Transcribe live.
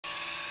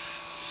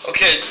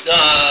Okay,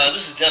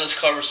 this is Dennis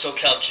Carver,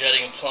 SoCal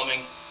Jetting and Plumbing.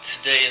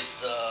 Today is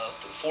the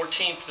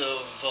 14th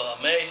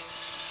of May.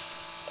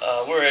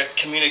 We're at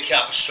Camino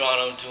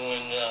Capistrano doing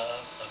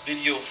a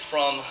video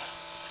from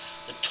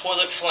the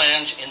toilet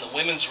flange in the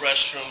women's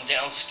restroom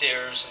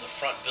downstairs in the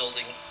front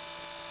building.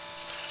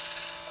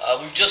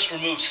 We've just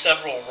removed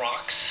several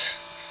rocks,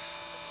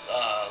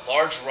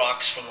 large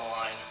rocks from the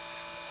line.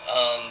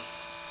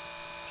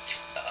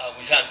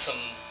 We've had some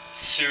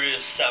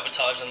serious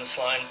sabotage on this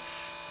line.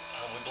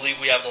 We believe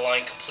we have the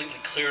line completely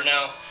clear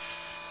now,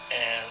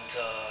 and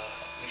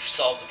we've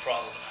solved the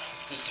problem.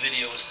 This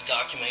video is to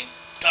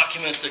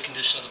document the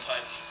condition of the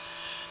pipe.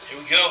 Here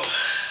we go.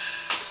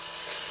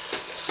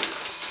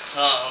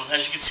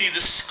 As you can see,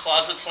 this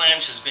closet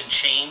flange has been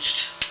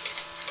changed.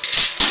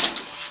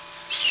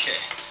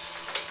 Okay,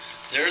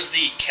 there's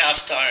the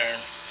cast iron.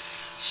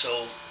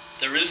 So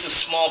there is a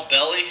small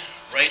belly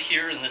right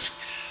here in this.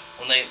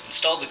 When they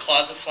installed the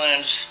closet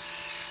flange,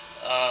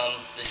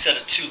 they set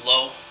it too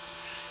low,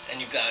 and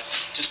you've got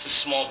just a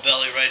small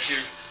belly right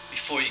here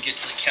before you get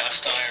to the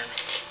cast iron.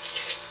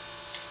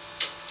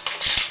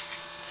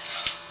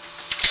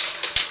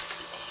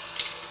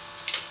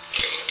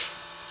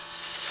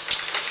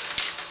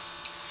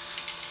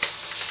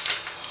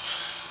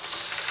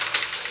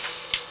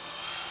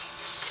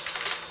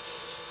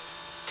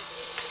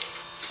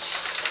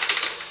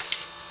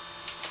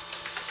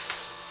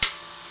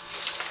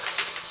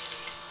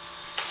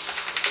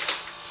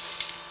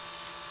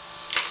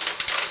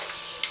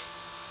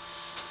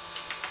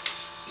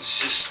 It's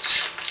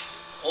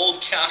just old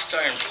cast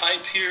iron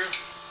pipe here.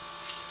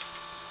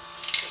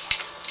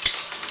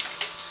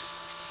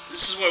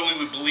 This is where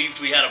we believed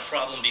we had a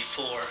problem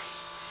before.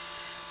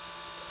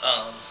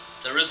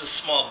 There is a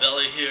small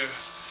belly here,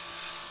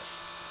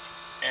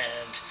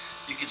 and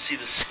you can see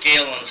the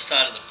scale on the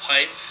side of the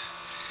pipe.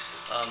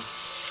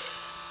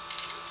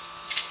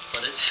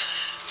 But it's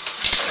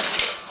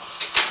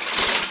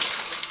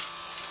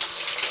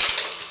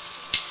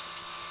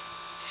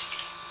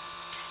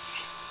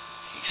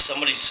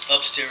somebody's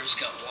upstairs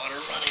got water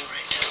running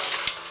right now.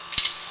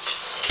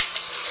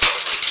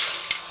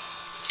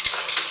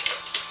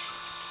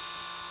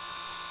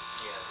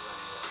 Yeah,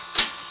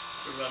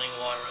 they're running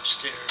water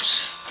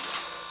upstairs.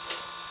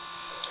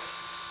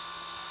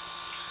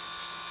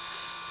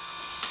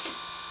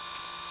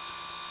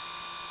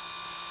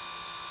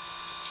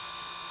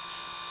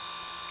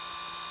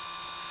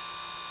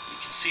 You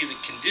can see the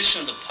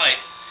condition of the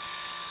pipe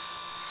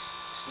is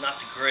not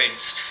the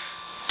greatest.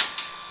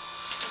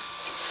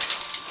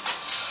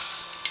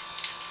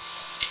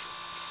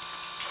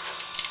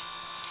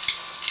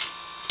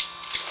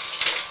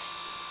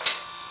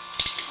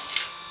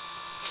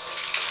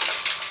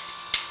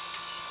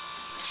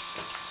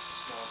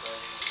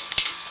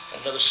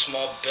 Another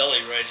small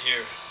belly right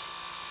here.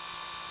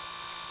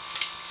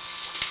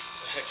 What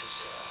the heck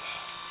is that?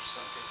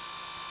 Something.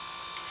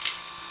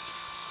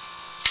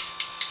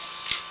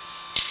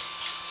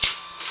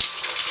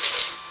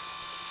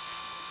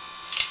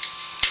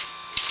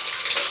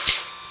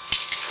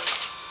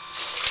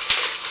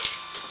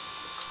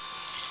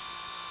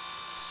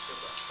 Still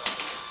got stuff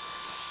in there.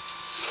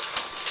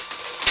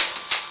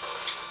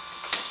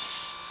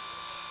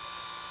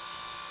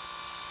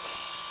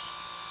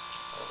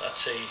 Oh,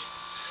 that's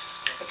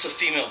a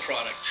female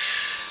product.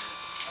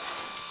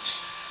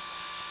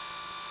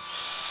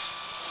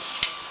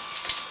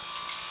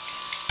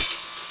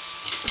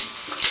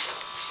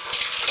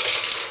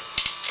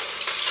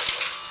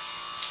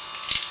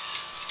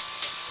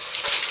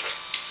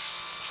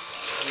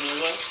 You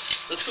know what?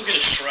 Let's go get a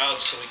shroud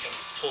so we can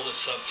pull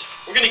this up.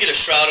 We're going to get a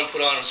shroud and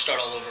put on and start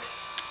all over.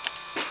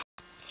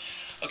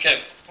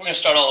 Okay, we're going to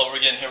start all over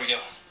again. Here we go.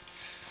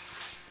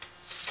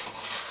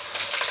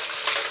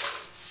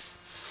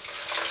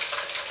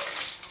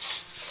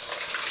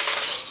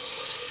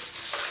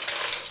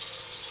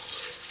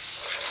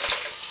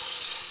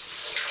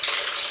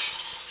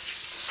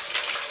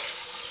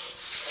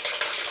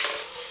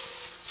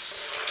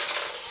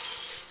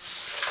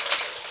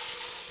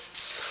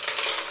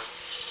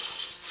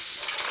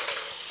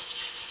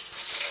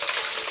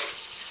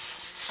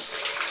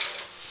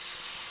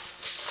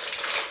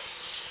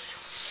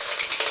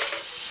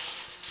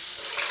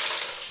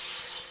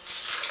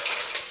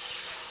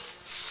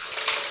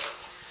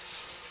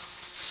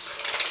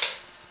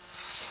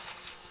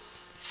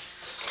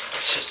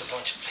 Just a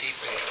bunch of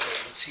paper.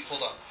 Let's see,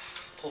 hold on.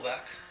 Pull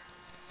back.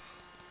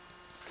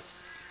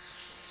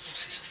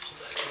 Let's see, so pull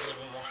back a little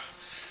bit more.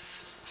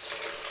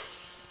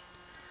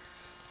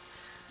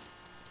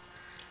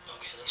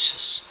 Okay, that's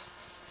just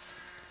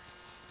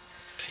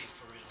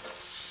paper and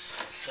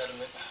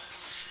sediment.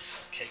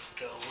 Okay,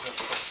 go. We're going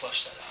to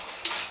flush that out.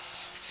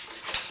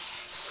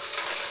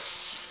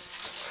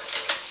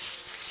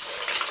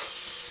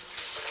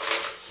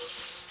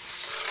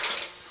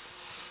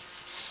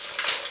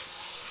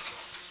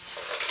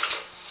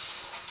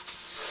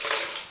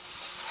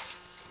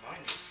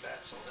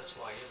 So that's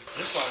why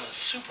this line is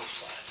super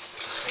flat.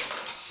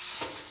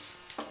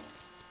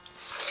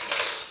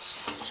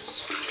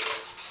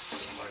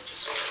 Somebody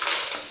just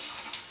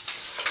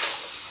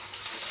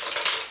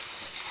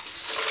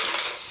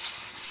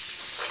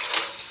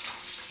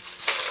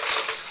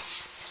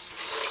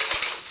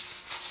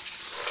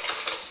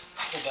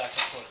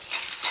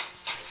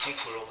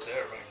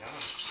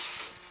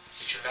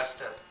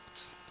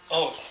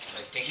Oh,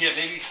 I think yeah,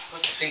 maybe.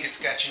 I think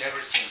it's catching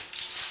everything.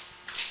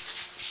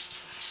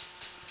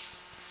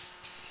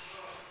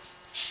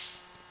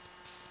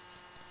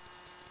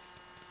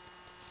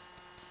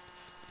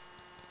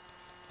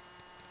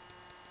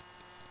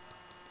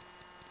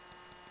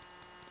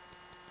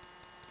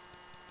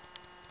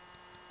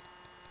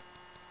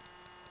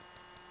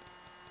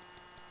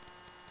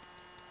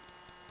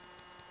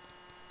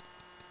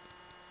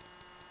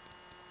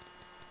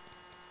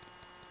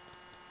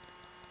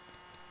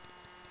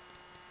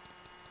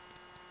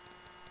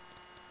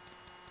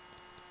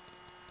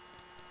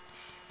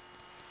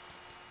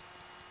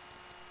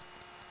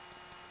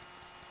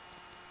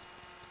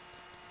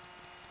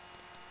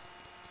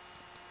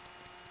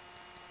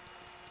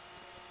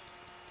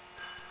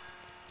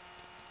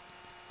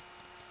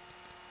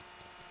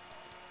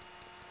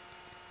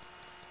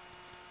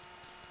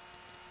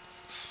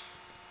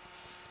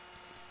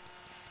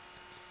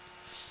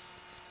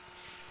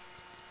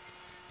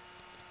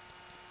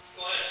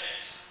 Go ahead,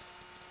 James.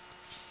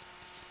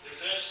 You're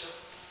finished?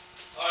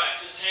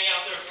 Alright, just hang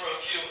out there for a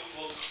few.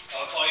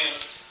 I'll call you.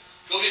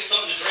 Go get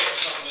something to drink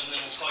or something, and then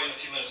we'll call you in a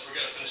few minutes. We're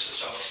going to finish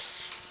this job up.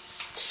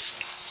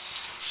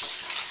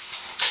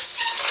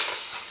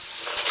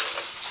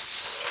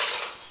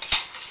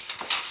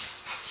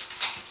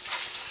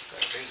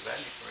 Got a big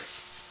value for it.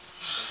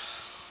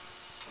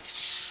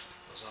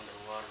 Goes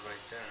underwater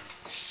right there.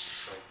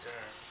 Right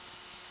there.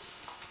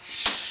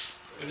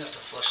 We're going to have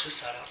to flush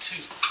this side out too.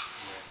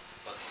 Yeah,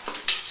 but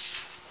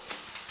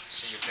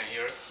see, you can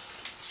hear it.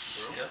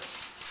 Yep.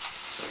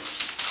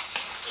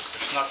 Because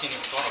there's nothing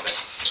in front of it.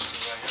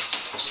 See right here?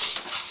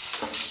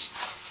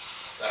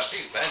 Got a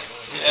big belly.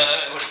 Yeah,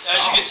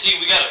 as you can see,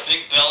 we got a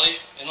big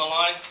belly in the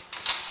line.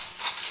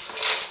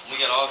 We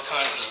got all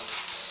kinds of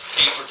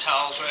paper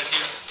towels right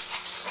here.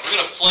 We're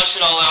going to flush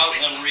it all out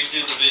and then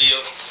redo the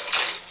video.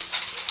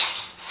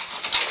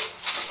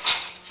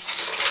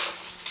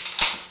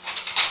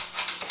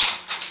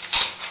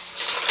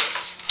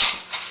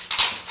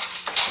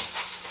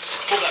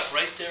 Pull back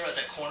right there at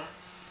that corner.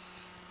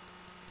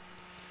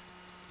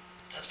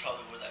 That's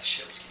probably where that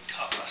shit was getting